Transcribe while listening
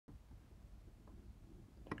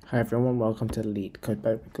Hi everyone, welcome to Leetcode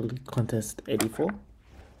Biweekly Contest 84.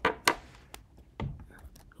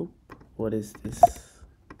 Oh, what is this?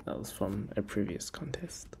 That was from a previous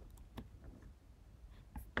contest.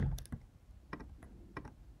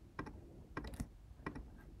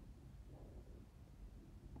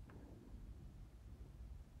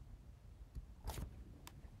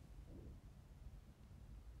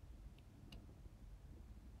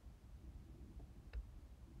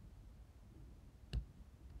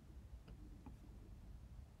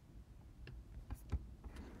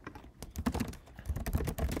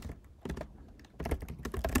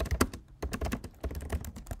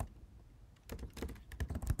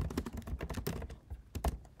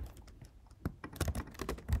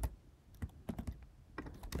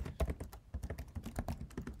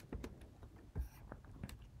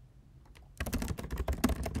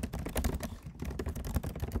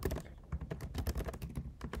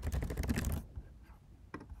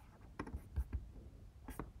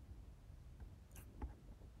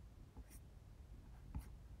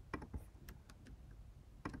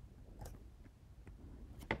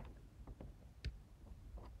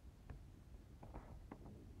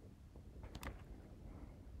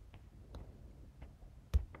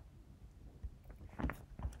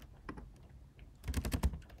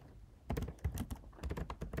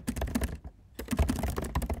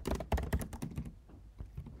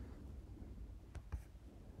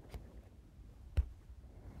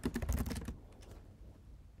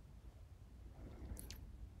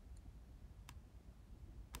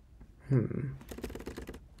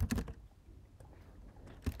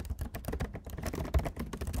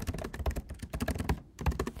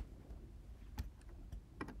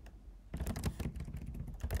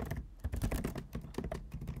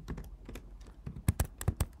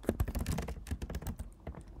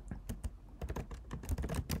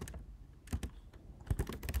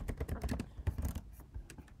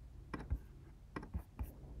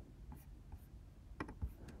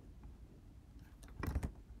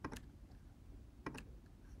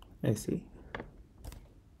 I see.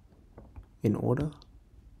 In order?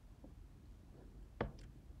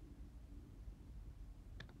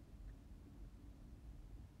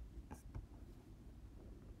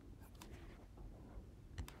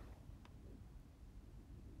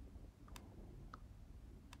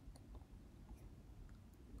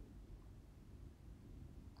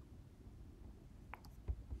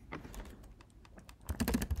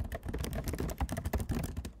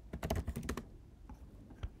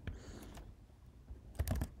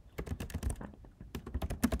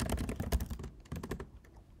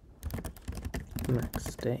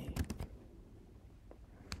 Next day.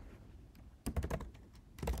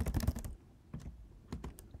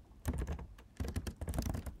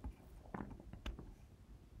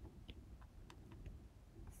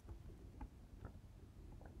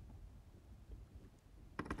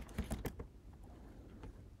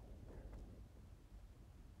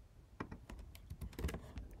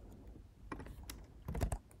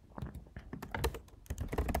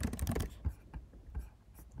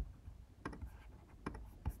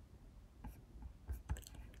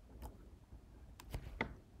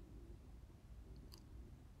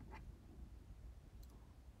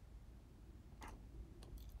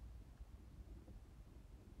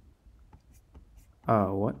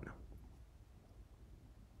 What?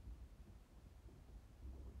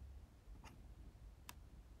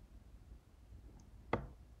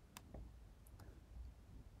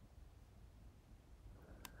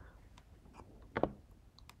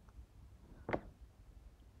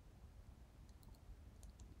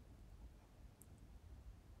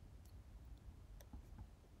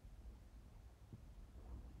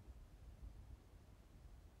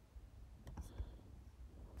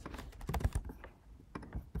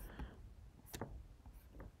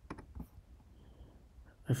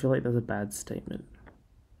 I feel like there's a bad statement.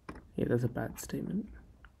 Yeah, there's a bad statement.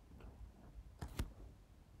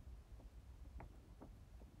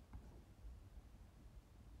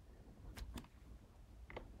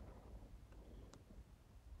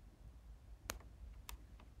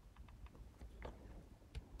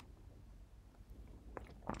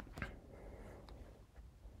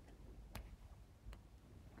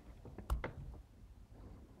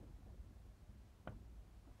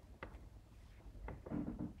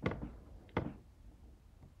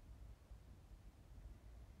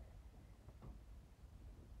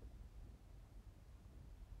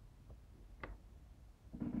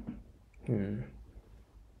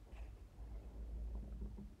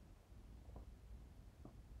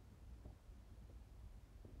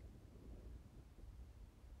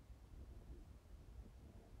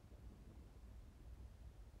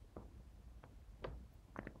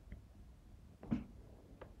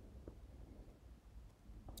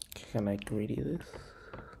 Can I greedy this?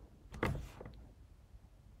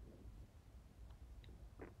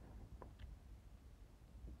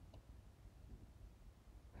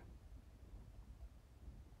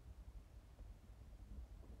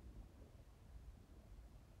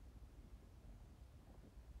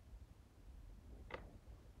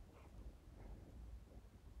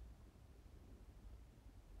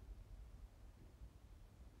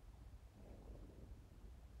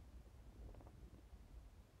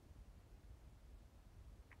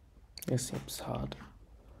 It seems hard.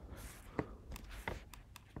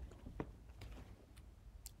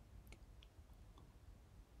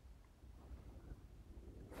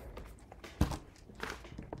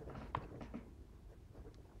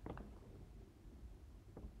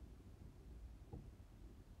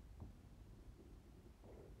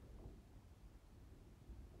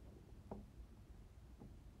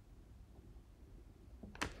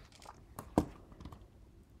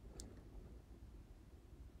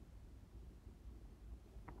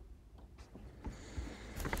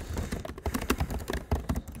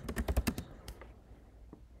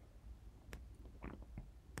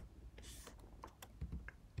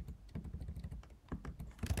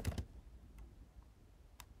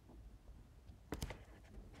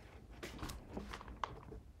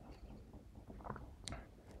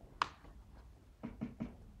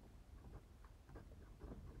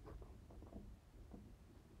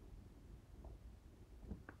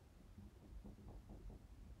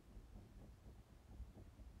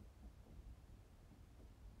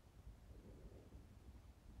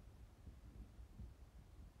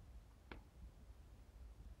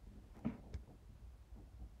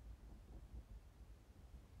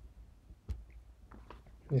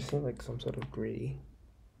 You seem like some sort of greedy.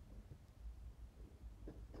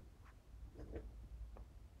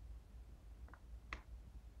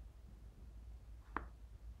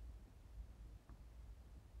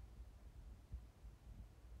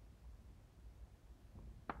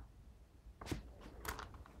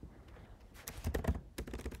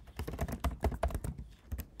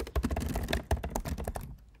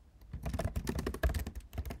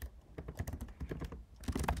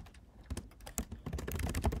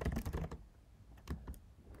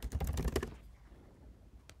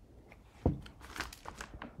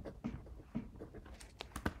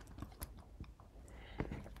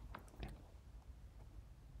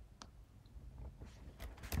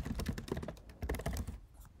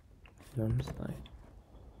 Nums I.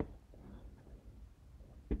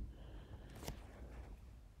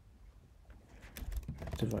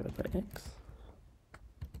 Divided by x.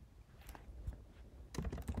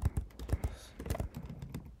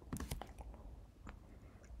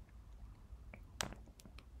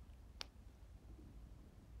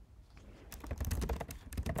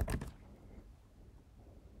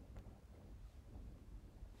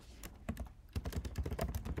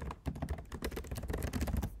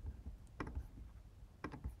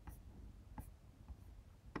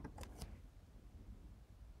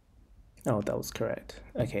 Oh, that was correct.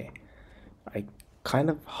 Okay. I kind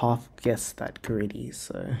of half guessed that greedy,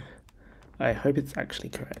 so I hope it's actually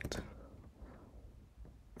correct.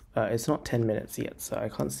 It's not 10 minutes yet, so I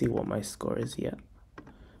can't see what my score is yet.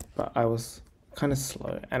 But I was kind of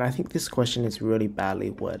slow, and I think this question is really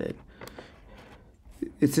badly worded.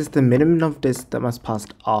 It says the minimum of days that must pass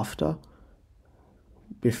after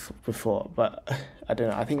before, but I don't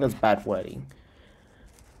know. I think that's bad wording.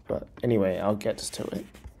 But anyway, I'll get to it.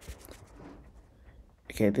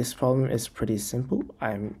 Okay, this problem is pretty simple.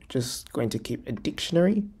 I'm just going to keep a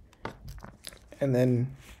dictionary, and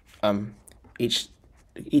then each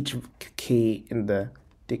key in the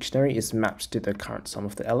dictionary is mapped to the current sum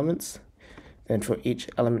of the elements. Then for each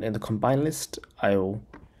element in the combined list, I will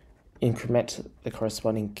increment the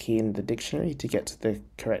corresponding key in the dictionary to get to the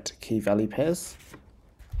correct key value pairs.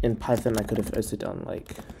 In Python, I could have also done like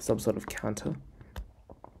some sort of counter,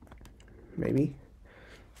 maybe.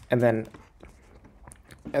 And then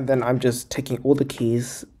I'm just taking all the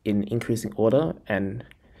keys in increasing order and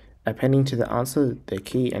appending to the answer their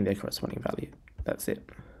key and their corresponding value. That's it.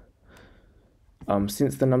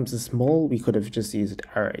 Since the numbers are small, we could have just used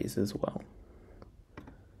arrays as well.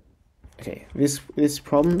 Okay, this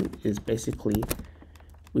problem is basically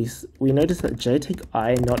we notice that j take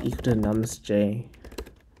I not equal to nums j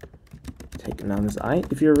take nums I.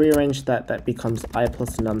 If you rearrange that, that becomes I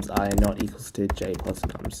plus nums I not equals to j plus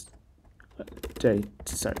nums j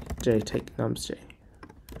take nums j,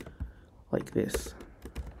 like this.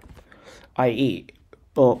 I.e.,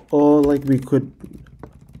 or like we could,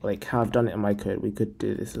 like how I've done it in my code, we could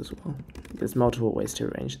do this as well. There's multiple ways to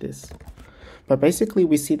arrange this. But basically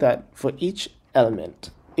we see that for each element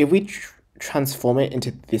if we transform it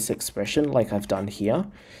into this expression like I've done here,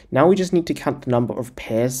 now we just need to count the number of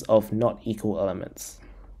pairs of not equal elements,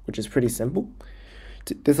 which is pretty simple.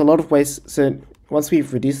 There's a lot of ways. So once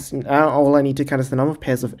we've reduced, now all I need to count is the number of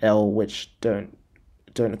pairs of L which don't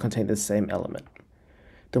contain the same element.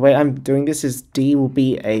 The way I'm doing this is D will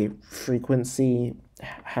be a frequency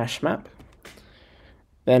hash map.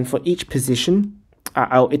 Then for each position,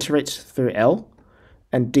 I'll iterate through L,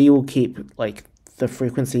 and D will keep like the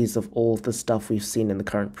frequencies of all the stuff we've seen in the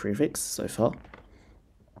current prefix so far.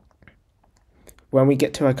 When we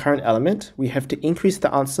get to our current element, we have to increase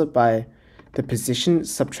the answer by the position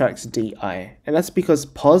subtracts di, and that's because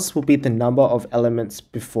pos will be the number of elements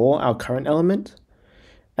before our current element,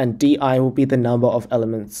 and di will be the number of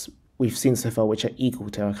elements we've seen so far which are equal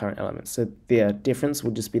to our current element. So their difference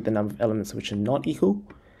will just be the number of elements which are not equal,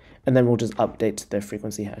 and then we'll just update the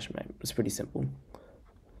frequency hash map. It's pretty simple.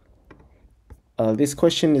 This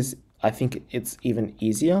question is, I think it's even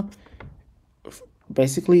easier.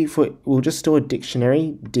 Basically, we'll just store a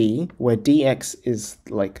dictionary D, where dx is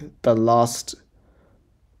like the last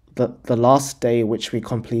day which we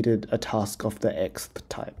completed a task of the xth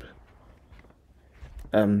type.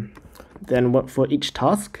 Then for each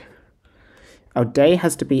task, our day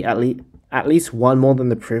has to be at least one more than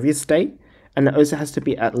the previous day, and it also has to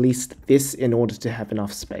be at least this in order to have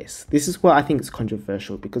enough space. This is where I think it's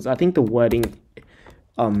controversial, because I think the wording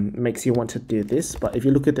makes you want to do this, but if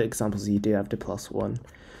you look at the examples, you do have to +1.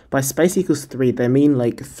 By space equals 3, they mean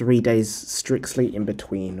like 3 days strictly in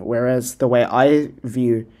between, whereas the way I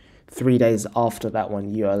view 3 days after that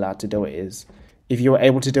one you're allowed to do it is, if you were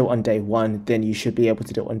able to do it on day 1, then you should be able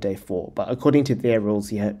to do it on day 4. But according to their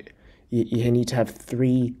rules, you need to have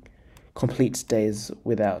 3 complete days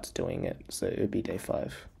without doing it, so it would be day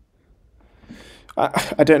 5.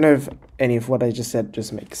 I don't know if any of what I just said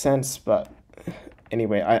just makes sense, but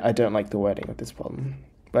anyway, I don't like the wording of this problem.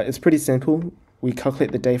 But it's pretty simple. We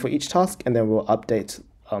calculate the day for each task, and then we'll update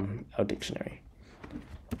our dictionary.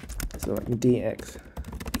 So dx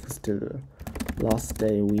equals to the last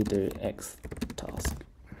day we do x task.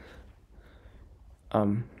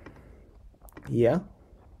 Yeah.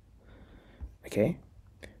 Okay.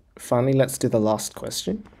 Finally, let's do the last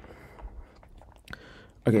question.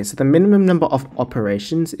 Okay, so the minimum number of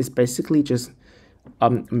operations is basically just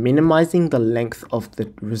minimizing the length of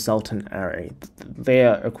the resultant array. They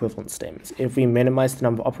are equivalent statements. If we minimize the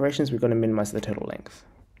number of operations, we're going to minimize the total length.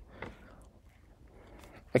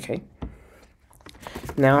 Okay.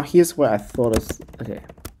 Now here's where I thought of, okay.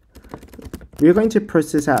 We're going to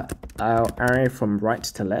process out our array from right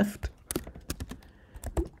to left.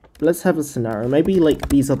 Let's have a scenario. Maybe like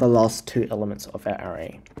these are the last 2 elements of our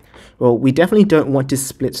array. Well, we definitely don't want to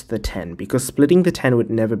split the 10, because splitting the 10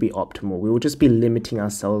 would never be optimal. We will just be limiting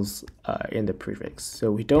ourselves in the prefix.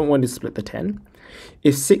 So we don't want to split the 10.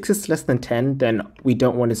 If 6 is less than 10, then we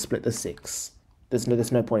don't want to split the 6. There's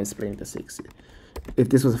no point in splitting the 6. If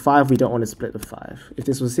this was a 5, we don't want to split the 5. If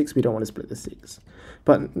this was 6, we don't want to split the 6.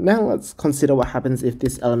 But now let's consider what happens if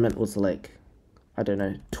this element was like, I don't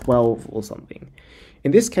know, 12 or something.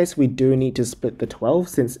 In this case, we do need to split the 12,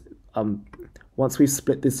 since once we've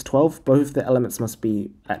split this 12, both of the elements must be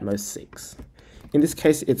at most 6. In this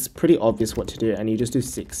case, it's pretty obvious what to do, and you just do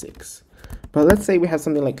 6, 6. But let's say we have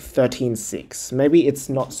something like 13, 6. Maybe it's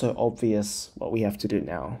not so obvious what we have to do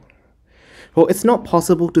now. Well, it's not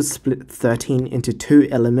possible to split 13 into 2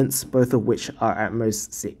 elements, both of which are at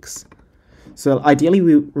most 6. So ideally,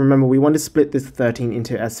 we want to split this 13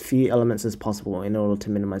 into as few elements as possible in order to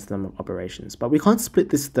minimize the number of operations. But we can't split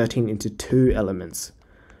this 13 into 2 elements.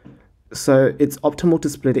 So it's optimal to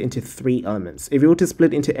split it into 3 elements. If we were to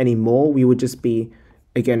split into any more, we would just be,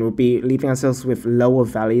 again, we'll be leaving ourselves with lower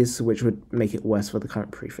values, which would make it worse for the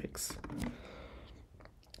current prefix.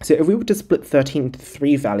 So if we were to split 13 into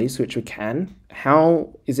 3 values, which we can,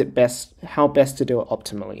 how best to do it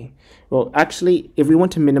optimally? Well, actually, if we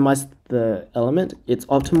want to minimize the element, it's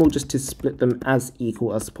optimal just to split them as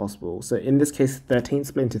equal as possible. So in this case, 13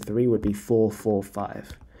 split into 3 would be 4, 4,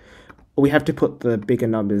 5. We have to put the bigger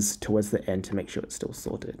numbers towards the end to make sure it's still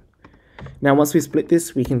sorted. Now, once we split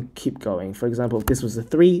this, we can keep going. For example, if this was a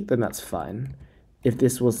 3, then that's fine. If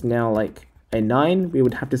this was now like a 9, we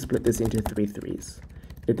would have to split this into 3 3s.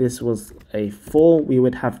 If this was a 4, we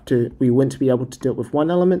wouldn't be able to do it with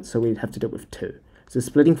 1 element, so we'd have to do it with 2. So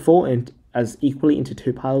splitting 4 as equally into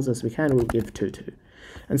 2 piles as we can will give 2, 2.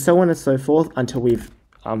 And so on and so forth until we've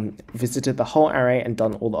visited the whole array and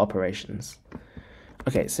done all the operations.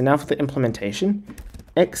 Okay, so now for the implementation,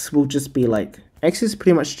 x will just be like, x is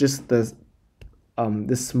pretty much just the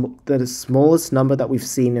smallest number that we've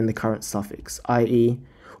seen in the current suffix, i.e.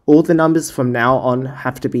 all the numbers from now on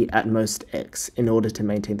have to be at most x in order to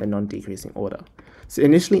maintain the non-decreasing order. So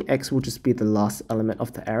initially x will just be the last element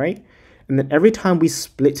of the array, and then every time we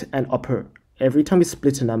split a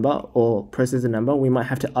number or process a number, we might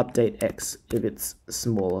have to update x if it's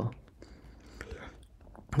smaller.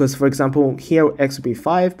 Because for example, here x would be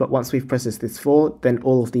 5, but once we've processed this 4, then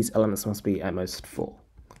all of these elements must be at most 4.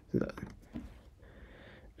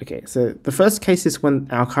 Okay, so the first case is when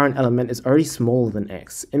our current element is already smaller than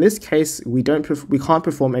x. In this case, we can't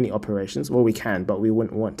perform any operations. Well, we can, but we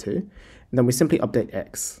wouldn't want to. And then we simply update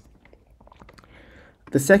x.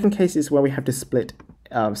 The second case is where we have to split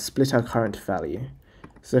our current value.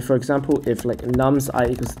 So for example, if like nums I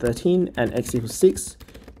equals 13 and x equals 6,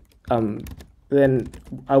 then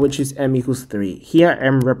I would choose m equals 3. Here,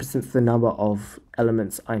 m represents the number of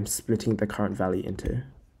elements I'm splitting the current value into.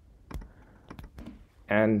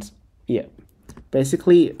 And yeah,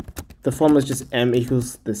 basically, the formula is just m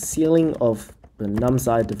equals the ceiling of the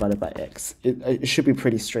nums I divided by x. It should be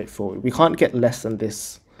pretty straightforward. We can't get less than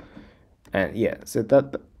this. And yeah, so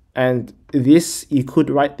this, you could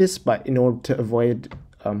write this, but in order to avoid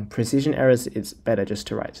precision errors, it's better just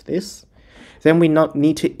to write this. Then we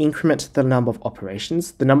need to increment the number of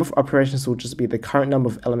operations. The number of operations will just be the current number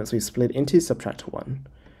of elements we split into, subtract 1.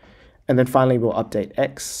 And then finally, we'll update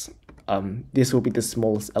x. This will be the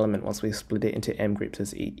smallest element once we split it into m groups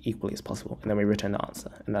as equally as possible. And then we return the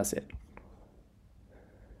answer, and that's it.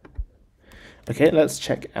 Okay, let's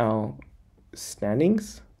check our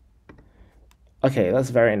standings. Okay, that's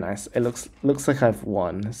very nice. It looks like I've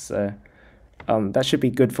won. So that should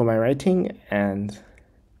be good for my rating, and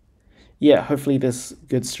yeah, hopefully this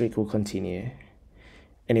good streak will continue.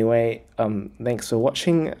 Anyway, thanks for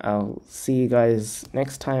watching. I'll see you guys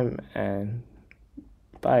next time, and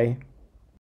bye.